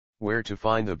Where to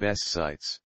find the best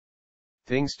sites.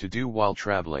 Things to do while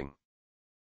traveling.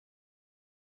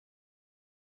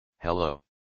 Hello.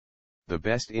 The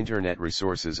best internet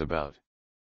resources about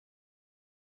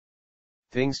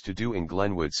things to do in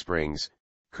Glenwood Springs,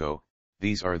 Co.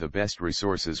 These are the best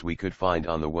resources we could find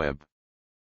on the web.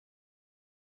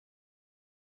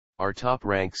 Our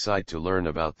top-ranked site to learn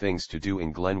about things to do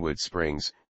in Glenwood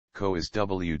Springs, Co. is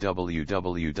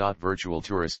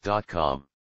www.virtualtourist.com.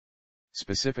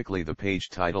 Specifically the page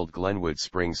titled Glenwood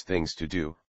Springs Things to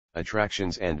Do,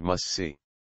 Attractions and Must See.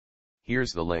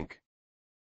 Here's the link.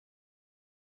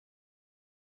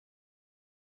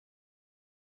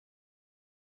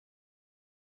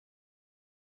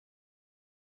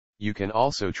 You can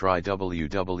also try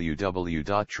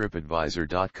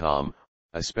www.tripadvisor.com,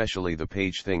 especially the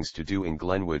page Things to Do in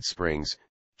Glenwood Springs.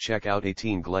 Check out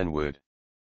 18 Glenwood.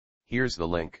 Here's the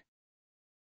link.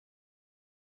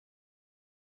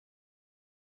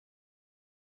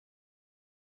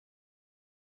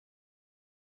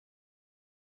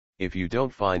 If you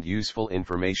don't find useful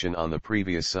information on the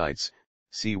previous sites,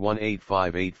 see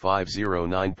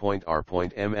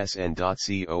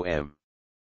 1858509.r.msn.com.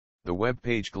 The web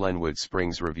page Glenwood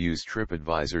Springs Reviews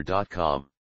TripAdvisor.com.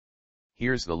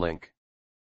 Here's the link.